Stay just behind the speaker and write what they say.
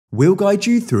We'll guide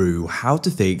you through how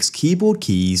to fix keyboard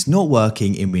keys not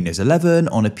working in Windows 11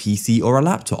 on a PC or a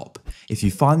laptop. If you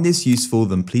find this useful,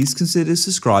 then please consider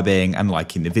subscribing and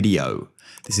liking the video.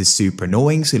 This is super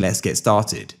annoying, so let's get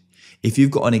started. If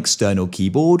you've got an external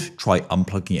keyboard, try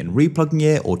unplugging it and replugging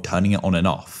it or turning it on and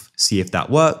off. See if that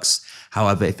works.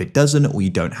 However, if it doesn't or you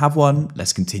don't have one,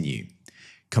 let's continue.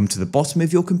 Come to the bottom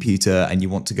of your computer and you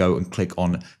want to go and click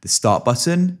on the Start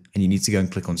button, and you need to go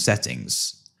and click on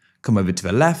Settings. Come over to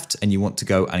the left and you want to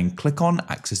go and click on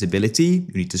Accessibility.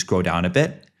 You need to scroll down a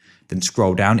bit, then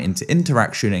scroll down into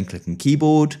Interaction and click on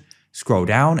Keyboard. Scroll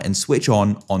down and switch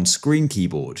on Screen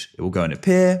Keyboard. It will go and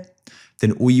appear.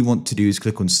 Then all you want to do is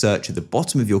click on Search at the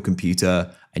bottom of your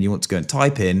computer and you want to go and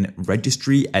type in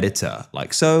Registry Editor,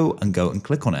 like so, and go and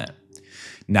click on it.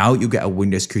 Now you'll get a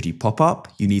Windows Security pop-up.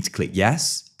 You need to click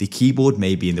Yes. The keyboard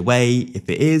may be in the way. If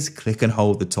it is, click and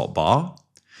hold the top bar.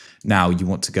 Now you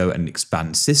want to go and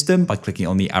expand System by clicking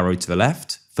on the arrow to the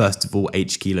left. First of all,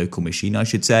 HKey local machine, I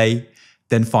should say.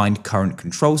 Then find Current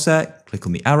Control Set, click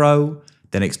on the arrow,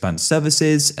 then expand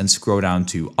Services and scroll down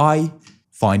to I.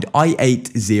 Find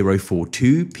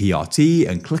i8042 PRT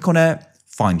and click on it.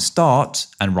 Find Start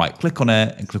and right click on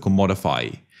it and click on Modify.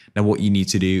 Now what you need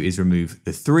to do is remove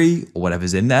the 3 or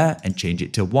whatever's in there and change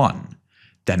it to 1.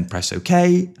 Then press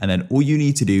OK, and then all you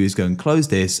need to do is go and close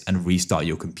this and restart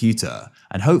your computer,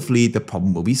 and hopefully the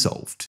problem will be solved.